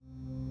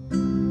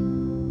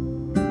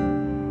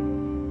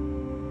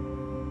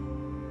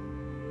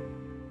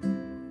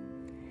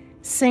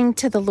Sing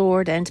to the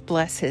Lord and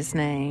bless his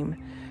name.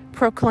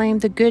 Proclaim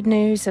the good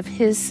news of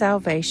his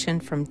salvation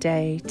from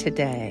day to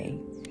day.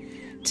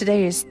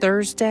 Today is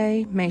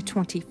Thursday, May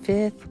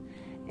 25th,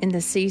 in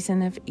the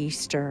season of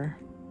Easter.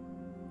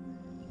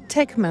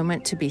 Take a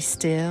moment to be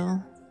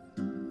still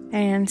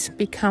and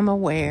become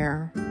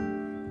aware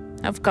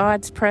of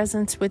God's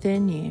presence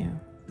within you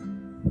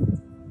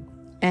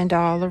and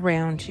all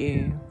around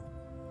you.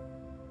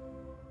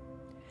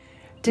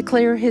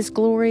 Declare his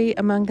glory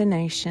among the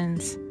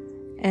nations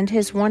and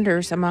his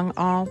wonders among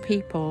all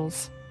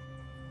peoples.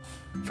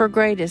 For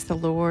great is the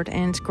Lord,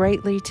 and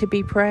greatly to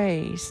be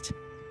praised.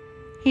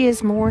 He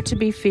is more to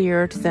be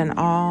feared than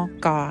all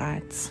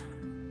gods.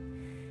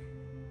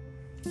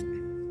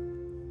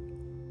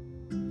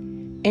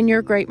 In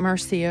your great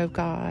mercy, O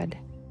God,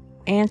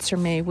 answer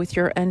me with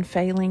your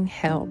unfailing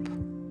help.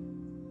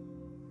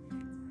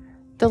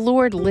 The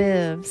Lord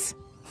lives.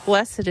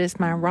 Blessed is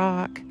my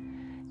rock.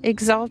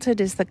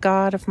 Exalted is the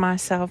God of my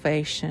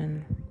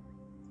salvation.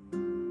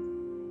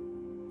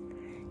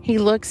 He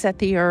looks at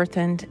the earth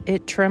and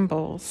it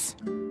trembles.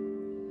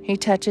 He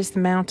touches the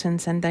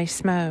mountains and they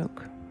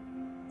smoke.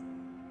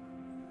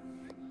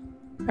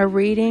 A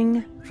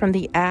reading from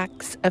the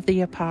Acts of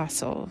the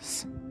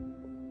Apostles.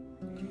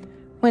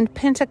 When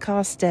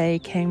Pentecost Day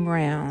came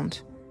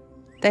round,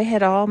 they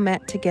had all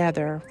met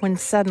together when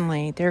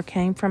suddenly there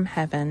came from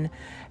heaven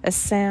a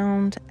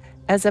sound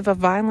as of a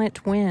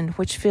violent wind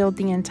which filled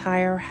the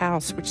entire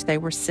house which they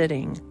were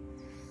sitting.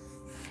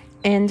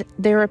 And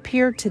there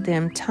appeared to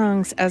them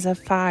tongues as of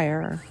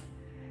fire.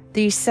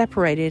 These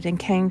separated and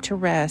came to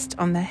rest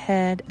on the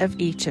head of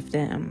each of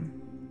them.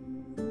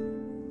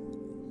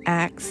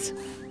 Acts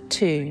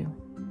 2.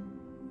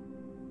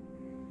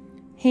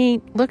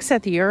 He looks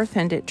at the earth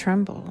and it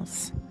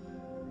trembles.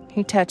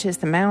 He touches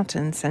the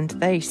mountains and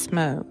they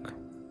smoke.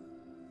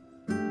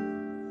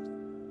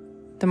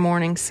 The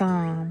Morning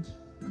Psalm.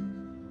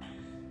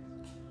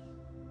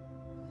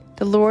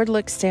 The Lord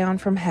looks down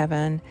from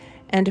heaven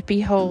and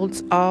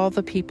beholds all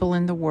the people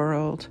in the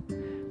world.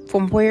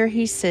 From where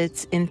he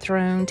sits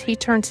enthroned, he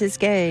turns his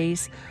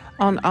gaze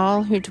on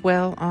all who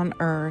dwell on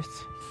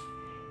earth.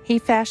 He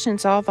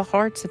fashions all the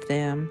hearts of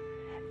them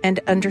and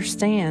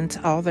understands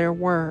all their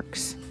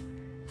works.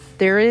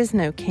 There is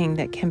no king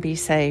that can be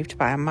saved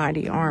by a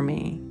mighty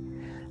army.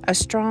 A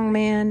strong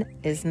man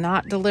is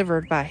not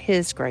delivered by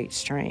his great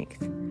strength.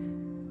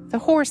 The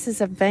horse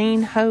is a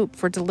vain hope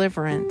for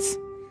deliverance.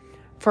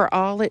 For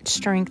all its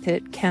strength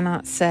it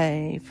cannot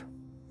save.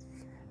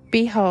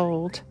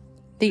 Behold,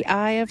 the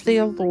eye of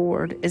the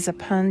Lord is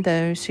upon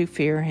those who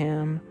fear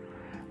him,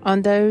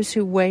 on those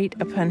who wait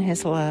upon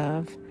his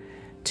love,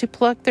 to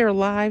pluck their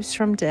lives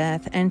from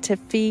death and to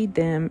feed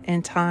them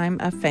in time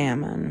of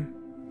famine.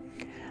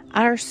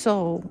 Our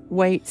soul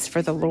waits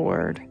for the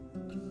Lord.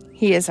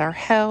 He is our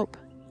help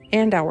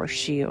and our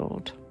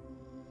shield.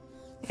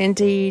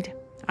 Indeed,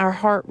 our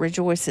heart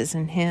rejoices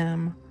in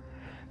him,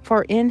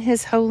 for in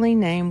his holy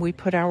name we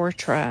put our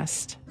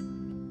trust.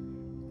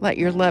 Let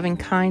your loving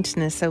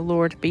kindness, O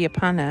Lord, be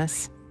upon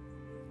us,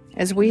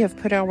 as we have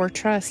put our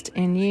trust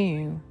in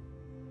you.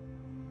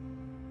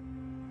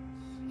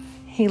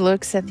 He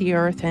looks at the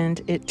earth and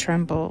it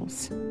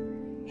trembles.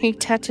 He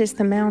touches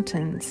the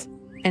mountains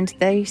and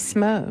they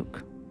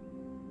smoke.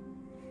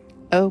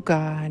 O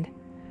God,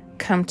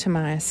 come to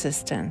my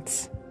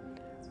assistance.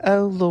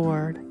 O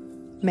Lord,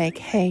 make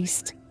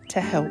haste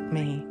to help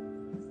me.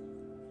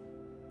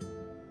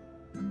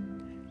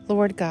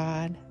 Lord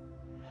God,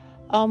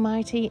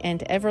 Almighty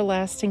and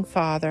everlasting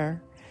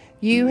Father,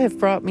 you have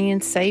brought me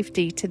in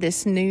safety to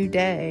this new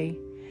day.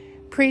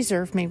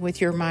 Preserve me with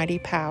your mighty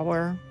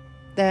power,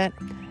 that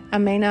I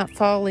may not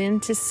fall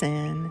into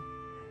sin,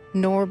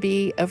 nor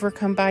be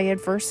overcome by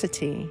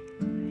adversity.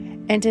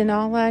 And in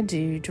all I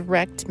do,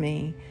 direct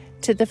me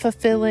to the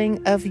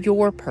fulfilling of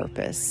your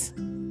purpose.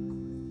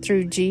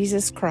 Through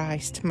Jesus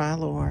Christ, my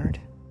Lord.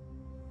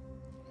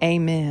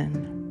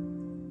 Amen.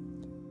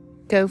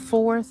 Go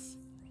forth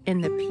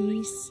in the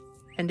peace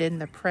and in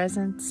the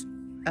presence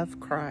of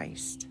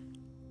Christ.